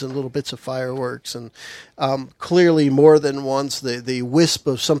sounds and little bits of fireworks. And clearly more than once the wisp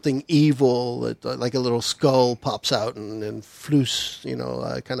of something evil, that, like a little skull, pops out and floos,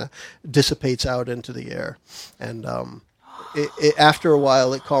 kind of dissipates out into the air. And after a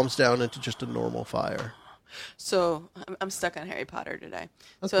while, it calms down into just a normal fire. So I'm stuck on Harry Potter today.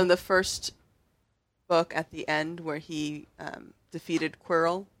 So in the first book, at the end, where he defeated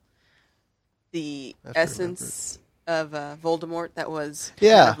Quirrell, the essence of Voldemort that was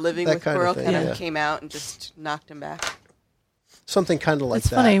kind of living that with kind of Quirrell thing, kind of yeah. came out and just knocked him back. Something kind of like It's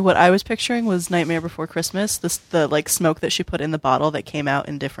that. funny. What I was picturing was Nightmare Before Christmas. The like smoke that she put in the bottle that came out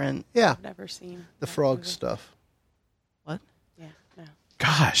in different. Yeah, Never seen the that frog movie. stuff. What? Yeah, no.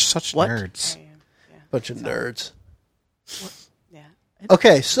 Gosh, such What? nerds. I am. Yeah. Bunch of nerds. Yeah.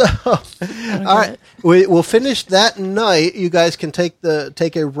 Okay, so all get right, it. we'll finish that night. You guys can take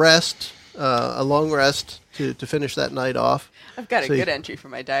a rest, a long rest to finish that night off. I've got a So you- good entry for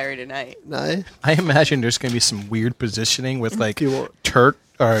my diary tonight. Nice. I imagine there's going to be some weird positioning with like You want- Turk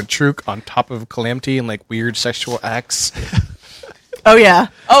or Truk on top of Calamity and like weird sexual acts. Oh yeah.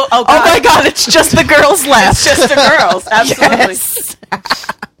 Oh, Oh my god! It's just the girls left. Just the girls, absolutely. Yes.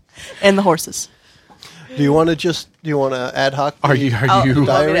 And the horses. Do you want to ad hoc? Are you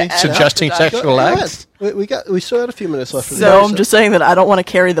diary? suggesting Go ahead. sexual Go ahead. acts? We still had a few minutes left. So I'm just saying that I don't want to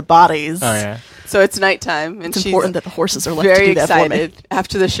carry the bodies. Oh yeah. So it's nighttime, and It's she's important that the horses are left very to do that for me. excited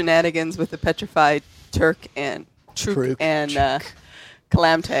after the shenanigans with the petrified Turk and Truk Truk. and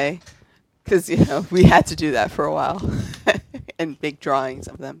Calamte, because we had to do that for a while, and big drawings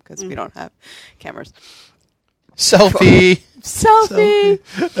of them because we don't have cameras. Selfie. Selfie.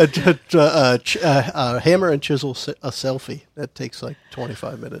 A hammer and chisel a selfie. That takes like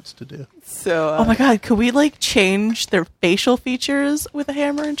 25 minutes to do. So Oh my god! Could we like change their facial features with a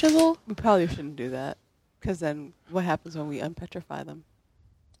hammer and chisel? we probably shouldn't do that, because then what happens when we unpetrify them?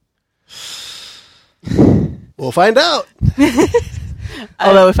 We'll find out.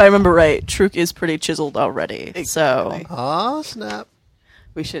 Although, if I remember right, Truk is pretty chiseled already. So Exactly. Ah, snap.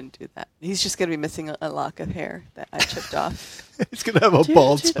 We shouldn't do that. He's just going to be missing a lock of hair that I chipped off. He's going to have a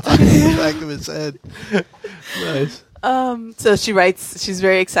bald spot in the back of his head. Nice. So she writes. She's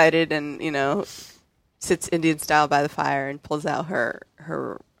very excited, and sits Indian style by the fire and pulls out her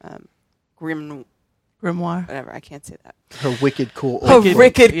grimoire. whatever. I can't say that. Her wicked cool. Her old book.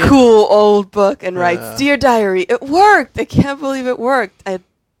 wicked cool old book, and Yeah. writes, "Dear diary, it worked. I can't believe it worked.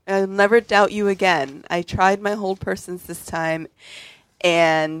 I'll never doubt you again. I tried my hold persons this time,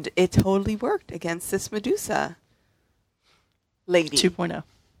 and it totally worked against this Medusa lady. 2.0.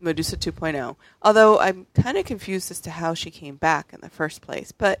 Medusa 2.0. Although I'm kind of confused as to how she came back in the first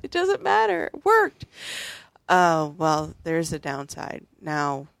place, but it doesn't matter. It worked. Well, there's a downside.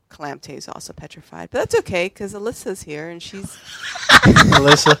 Now Calamte is also petrified, but that's okay because Alyssa's here and she's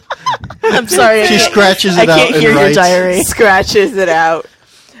Alyssa. I'm sorry. She scratches it I out can't and hear your writes. diary. scratches it out.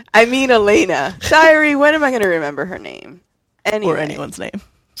 I mean, Elena. Diary, when am I going to remember her name? Anyway. Or anyone's name.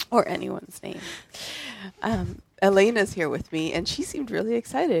 Or anyone's name. Elena's here with me, and she seemed really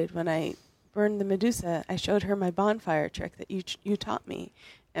excited when I burned the Medusa. I showed her my bonfire trick that you taught me,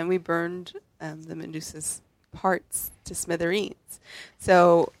 and we burned the Medusa's parts to smithereens.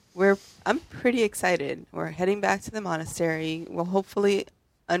 So I'm pretty excited. We're heading back to the monastery. We'll hopefully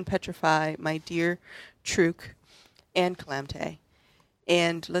unpetrify my dear Truk and Calamte,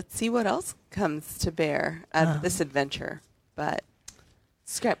 and let's see what else comes to bear out of this adventure. But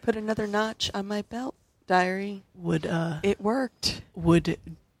Scrap put another notch on my belt. Diary. Would It worked.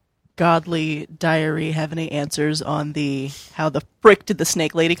 Godly Diary have any answers on how the frick did the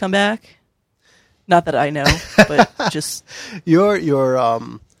snake lady come back? Not that I know, but just Your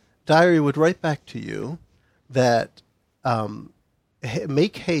diary would write back to you that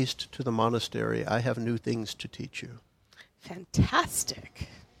make haste to the monastery. I have new things to teach you. Fantastic.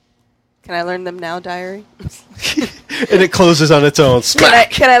 Can I learn them now, diary? And it closes on its own.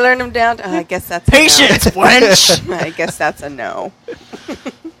 Can I learn them down? I guess that's patience, a no. wench. I guess that's a no.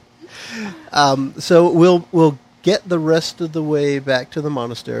 So we'll get the rest of the way back to the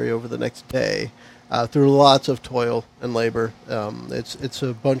monastery over the next day through lots of toil and labor. It's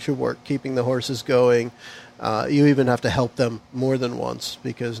a bunch of work keeping the horses going. You even have to help them more than once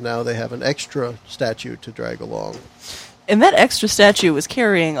because now they have an extra statue to drag along. And that extra statue was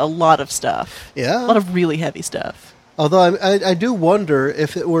carrying a lot of stuff. Yeah. A lot of really heavy stuff. Although I do wonder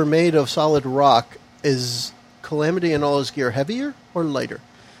if it were made of solid rock, is Calamity and all his gear heavier or lighter?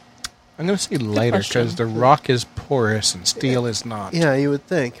 I'm going to say lighter because the rock is porous and steel is not. Yeah, you would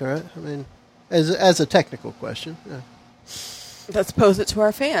think, right? I mean, as a technical question. Yeah. Let's pose it to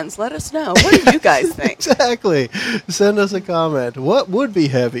our fans. Let us know. What do you guys think? Exactly. Send us a comment. What would be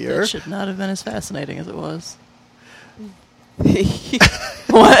heavier? It should not have been as fascinating as it was.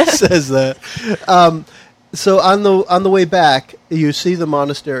 What? Says that. So on the way back, you see the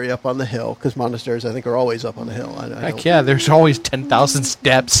monastery up on the hill, because monasteries, I think, are always up on the hill. Heck yeah, there's always 10,000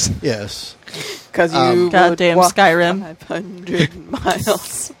 steps. Yes. Because you goddamn would walk Skyrim. 500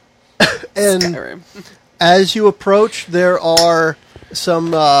 miles. And Skyrim. as you approach, there are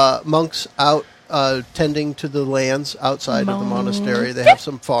some monks out tending to the lands outside of the monastery. They have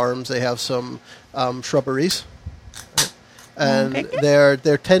some farms. They have some shrubberies. And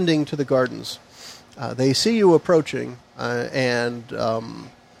they're tending to the gardens. They see you approaching and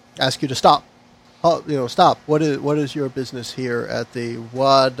ask you to stop. Stop. What is your business here at the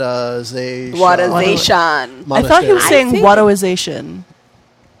Wadazation? I thought he was saying Wadoization.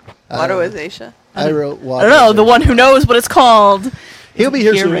 Wadoization? I wrote Wadazation. I don't know, the one who knows what it's called. He'll be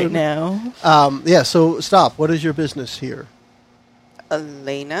here soon. right now. So stop. What is your business here?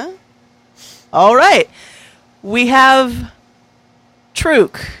 Elena? All right. We have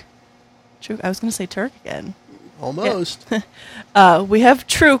Truk. I was going to say Turk again. Almost. We have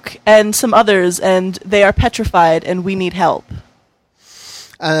Truk and some others, and they are petrified, and we need help.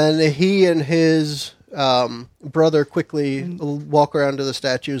 And he and his brother quickly walk around to the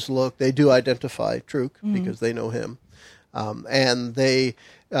statues, look. They do identify Truk because they know him. And they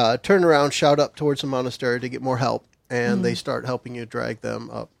turn around, shout up towards the monastery to get more help, and they start helping you drag them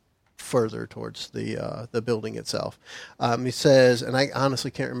up further towards the building itself. He says, and I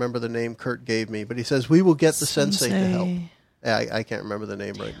honestly can't remember the name Kurt gave me, but he says, we will get the sensei to help. Yeah, I can't remember the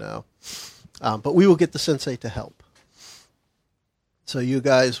name right now. But we will get the sensei to help. So you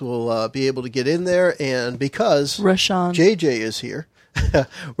guys will be able to get in there, and because Rashan. JJ is here,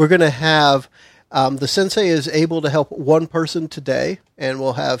 we're going to have the sensei is able to help one person today, and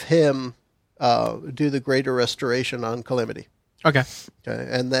we'll have him do the greater restoration on Calamity. Okay.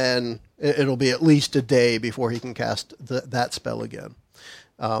 And then it'll be at least a day before he can cast that spell again.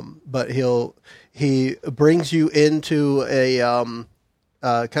 But he brings you into a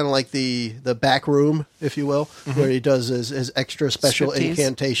kind of like the back room, if you will, where he does his extra special Striptease.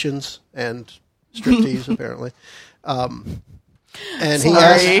 Incantations and striptease, apparently. And he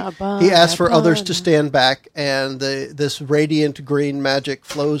asks for others to stand back, and this radiant green magic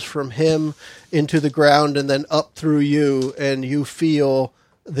flows from him into the ground and then up through you, and you feel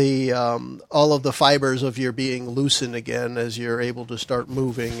the all of the fibers of your being loosen again as you're able to start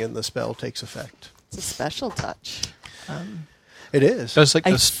moving, and the spell takes effect. It's a special touch. It is. Does the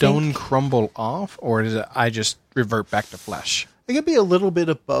I stone think- crumble off, or does I just revert back to flesh? It could be a little bit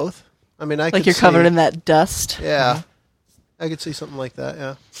of both. I mean, Like you're covered in that dust. Yeah. I could see something like that,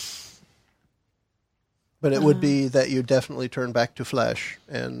 yeah. But it would be that you definitely turn back to flesh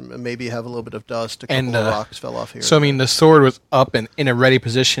and maybe have a little bit of dust. A couple of rocks fell off here. So, I mean, the sword was up and in a ready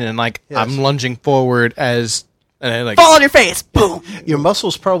position, and Yes. I'm lunging forward as... Fall on your face! Boom! Your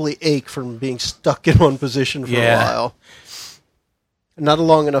muscles probably ache from being stuck in one position for a while. Not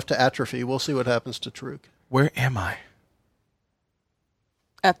long enough to atrophy. We'll see what happens to Truk. Where am I?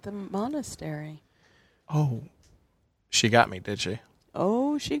 At the monastery. Oh. She got me, did she?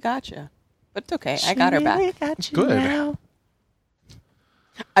 Oh, she got you. But it's okay. I got her back. Good. Now.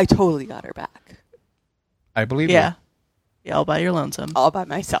 I totally got her back. I believe Yeah, all by your lonesome. All by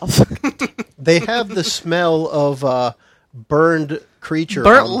myself. They have the smell of burned creature.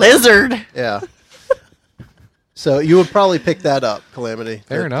 Burnt lizard. Yeah. So you would probably pick that up, Calamity.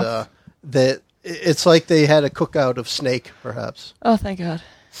 Fair enough. That it's like they had a cookout of snake, perhaps. Oh, thank God.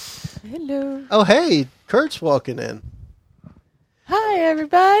 Hello. Oh, hey, Kurt's walking in. Hi,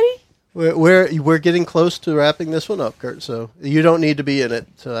 everybody. We're getting close to wrapping this one up, Kurt. So you don't need to be in it.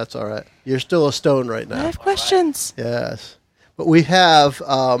 So that's all right. You're still a stone right I now. have questions. Yes, but we have.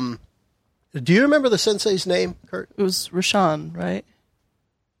 Do you remember the sensei's name, Kurt? It was Rashan, right?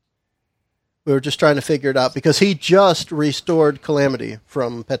 We were just trying to figure it out because he just restored Calamity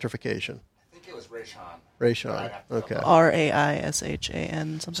from petrification. I think it was Rashan. Raishan. Okay.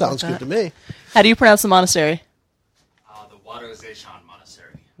 Raishan, something Sounds like good that. to me. How do you pronounce the monastery? The Wado Zeishan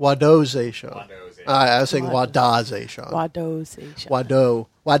Monastery. Wado Zeishan. Wado Zeishan. I was saying Wada Zeishan. Wadosation. Wado.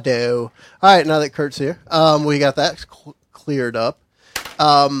 All right, now that Kurt's here, we got that cleared up.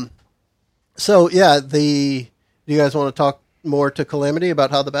 So, yeah, do you guys want to talk more to Calamity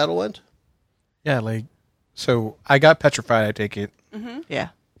about how the battle went? Yeah, like, so I got petrified, I take it, Yeah.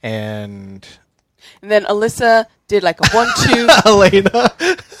 and And then Alyssa did like a 1-2. Elena.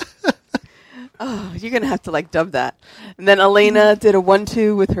 Oh, you're going to have to like dub that. And then Elena did a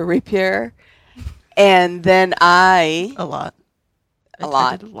 1-2 with her rapier. And then I A lot. A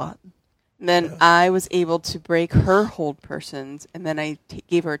lot. I did a lot. And then I was able to break her hold persons, and then I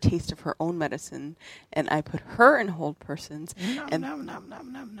gave her a taste of her own medicine, and I put her in hold persons, and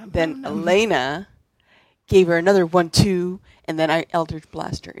then Elena gave her another 1-2, and then I Eldritch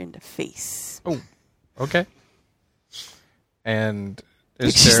Blast her into face. oh, okay. And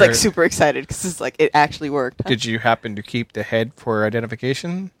She's like super excited because it's like it actually worked. Did you happen to keep the head for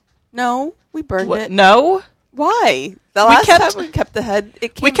identification? No, we burned What? it. No? Why? The last kept- time we kept the head,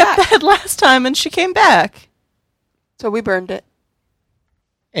 it came We kept back. the head last time and she came back. So we burned it.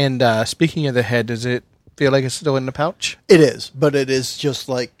 And speaking of the head, does it feel like it's still in the pouch? It is, but it is just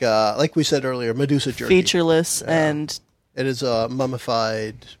like we said earlier, Medusa jerky. Featureless and It is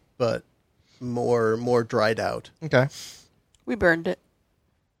mummified, but more dried out. Okay. We burned it.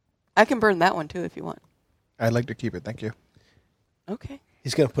 I can burn that one too if you want. I'd like to keep it, thank you. Okay.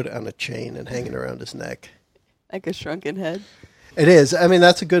 He's going to put it on a chain and hang it around his neck. Like a shrunken head. It is. I mean,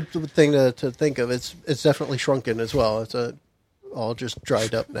 that's a good thing to think of. It's definitely shrunken as well. It's all just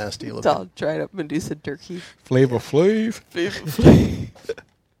dried up, nasty It's looking. all dried up Medusa jerky. Flavor Flav.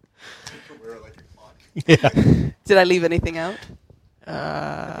 Did I leave anything out?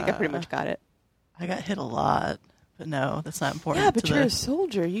 I think I pretty much got it. I got hit a lot. But no, that's not important. Yeah, but to you're the- a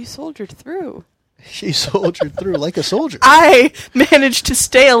soldier. You soldiered through. She soldiered through like a soldier. I managed to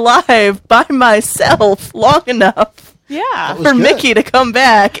stay alive by myself long enough Yeah. was for good. Mickey to come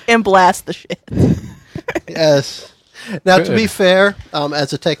back and blast the shit. Yes. Now, to Good. be fair,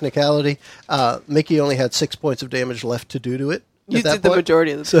 as a technicality, Mickey only had 6 points of damage left to do to it. You at that did the point.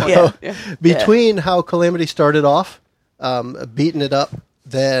 majority of the So, point. Yeah. between how Calamity started off, beating it up,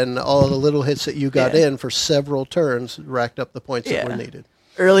 then all the little hits that you got Yeah. in for several turns racked up the points that Yeah. were needed.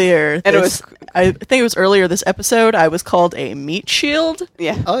 Earlier, And it this- I think it was earlier this episode, I was called a meat shield.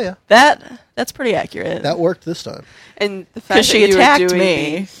 Yeah. Oh, yeah. That's pretty accurate. That worked this time. And the fact Because that she you attacked were doing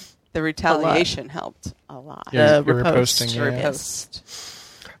me. the retaliation helped a lot. Yeah. The You're riposte. riposting, yeah. Yes.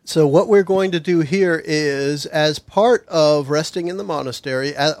 So what we're going to do here is, as part of resting in the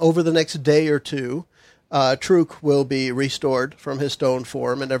monastery, over the next day or two, Truk will be restored from his stone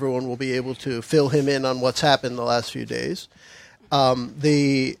form, and everyone will be able to fill him in on what's happened the last few days.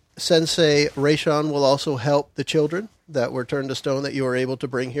 The sensei Raishan will also help the children that were turned to stone that you were able to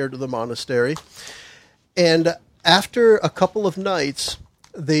bring here to the monastery. And after a couple of nights,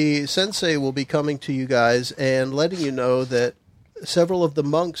 the sensei will be coming to you guys and letting you know that several of the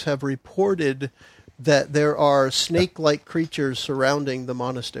monks have reported that there are snake-like creatures surrounding the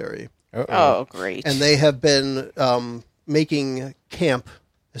monastery. Oh, great. And they have been making camp,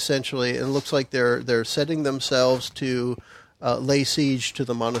 essentially, and it looks like they're setting themselves to lay siege to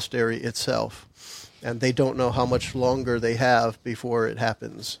the monastery itself. And they don't know how much longer they have before it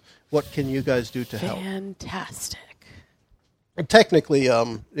happens. What can you guys do to help? Fantastic. And technically,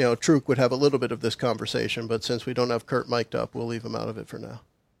 Truk would have a little bit of this conversation, but since we don't have Kurt mic'd up, we'll leave him out of it for now.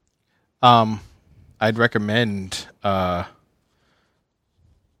 I'd recommend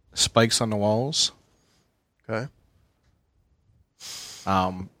spikes on the walls. Okay.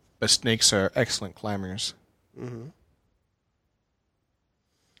 But snakes are excellent climbers. Do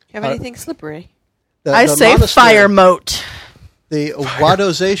you have anything slippery? I The say monastery- fire moat. The Wado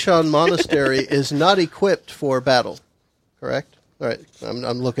Zeishan Monastery is not equipped for battle, correct? All right, I'm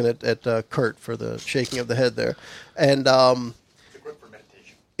looking at Kurt for the shaking of the head there. And Equipped for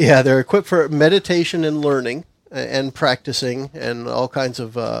meditation. yeah, they're equipped for meditation and learning and practicing and all kinds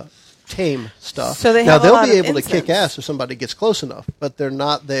of tame stuff. So they now have a they'll lot be of able to kick incense. ass if somebody gets close enough, but they're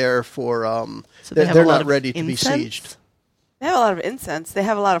not there for. So they have they're a lot not of ready to incense? be sieged. They have a lot of incense. They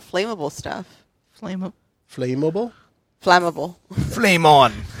have a lot of flammable stuff. Flame. Flammable. Flammable. Flame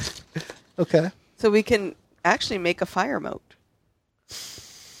on! Okay. So we can actually make a fire moat.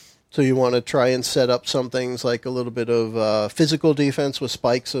 So you want to try and set up some things like a little bit of physical defense with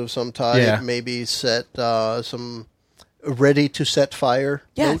spikes of some type. Yeah. Maybe set some ready to set fire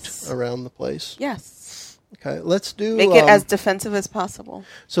Yes. moat around the place. Yes. Let's do Make it as defensive as possible.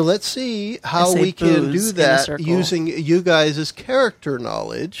 So let's see how say we can booze do in a that circle. using you guys' character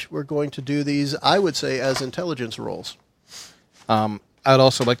knowledge. We're going to do these, I would say, as intelligence rolls. I'd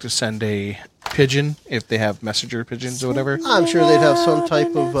also like to send a pigeon if they have messenger pigeons or whatever. I'm sure they'd have some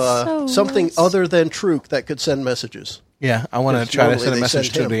type of something other than Truk that could send messages. Yeah, I want to Because try to normally send a they message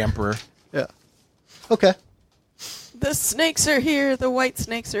send to him. the Emperor. Yeah. Okay. The snakes are here. The white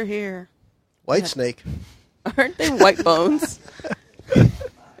snakes are here. White snake. Aren't they white bones?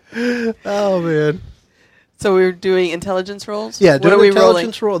 Oh, man. So we're doing intelligence rolls? Yeah, What do are an we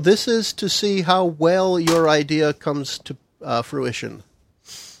intelligence rolling? roll. This is to see how well your idea comes to fruition.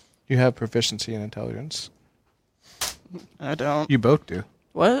 You have proficiency in intelligence. I don't. You both do.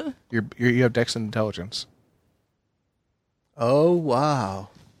 What? You have Dex and intelligence. Oh, wow.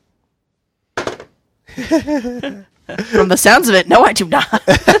 From the sounds of it, no, I do not.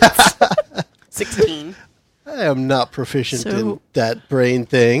 16. I am not proficient in So- that brain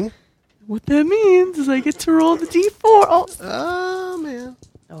thing. What that means is I get to roll the d4. Oh, Oh, man.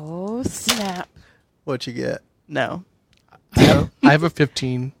 Oh, snap. What you get? no. I have a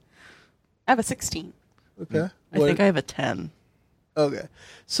 15. I have a 16. Okay. I think I have a 10. Okay.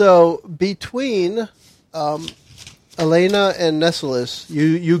 So between Elena and Nessalus,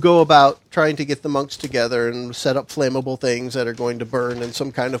 you go about trying to get the monks together and set up flammable things that are going to burn in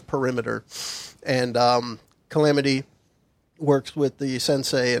some kind of perimeter. And Calamity works with the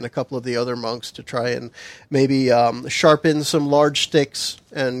sensei and a couple of the other monks to try and maybe sharpen some large sticks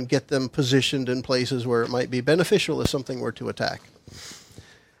and get them positioned in places where it might be beneficial if something were to attack.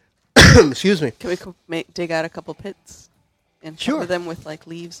 Excuse me. Can we dig out a couple pits and Sure. cover them with like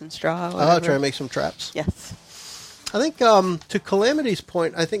leaves and straw? I'll whatever? try and make some traps. Yes. I think to Calamity's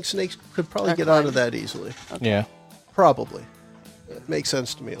point, I think snakes could probably Or get out of climb. that easily. Yeah. Probably. It makes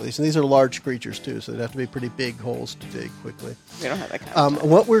sense to me, at least. And these are large creatures, too, so they'd have to be pretty big holes to dig quickly. We don't have that kind of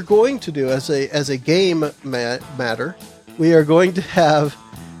What we're going to do as a game matter, we are going to have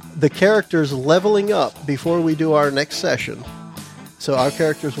the characters leveling up before we do our next session. So our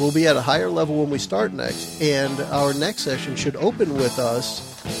characters will be at a higher level when we start next, and our next session should open with us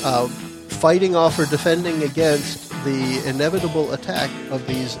fighting off or defending against the inevitable attack of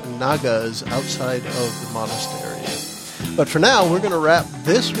these Nagas outside of the monastery. But for now, we're going to wrap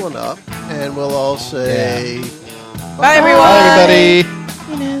this one up, and we'll all say... Bye, everyone. Bye,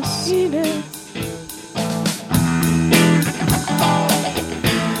 everybody.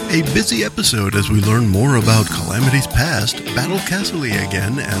 A busy episode as we learn more about Calamity's past, battle Cassidy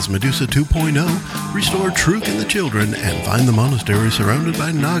again as Medusa 2.0, restore Truk and the children, and find the monastery surrounded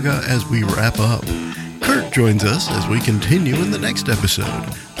by Naga as we wrap up. Kurt joins us as we continue in the next episode.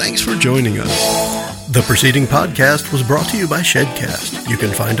 Thanks for joining us. The preceding podcast was brought to you by Shedcast. You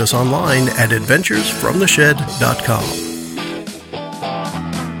can find us online at adventuresfromtheshed.com.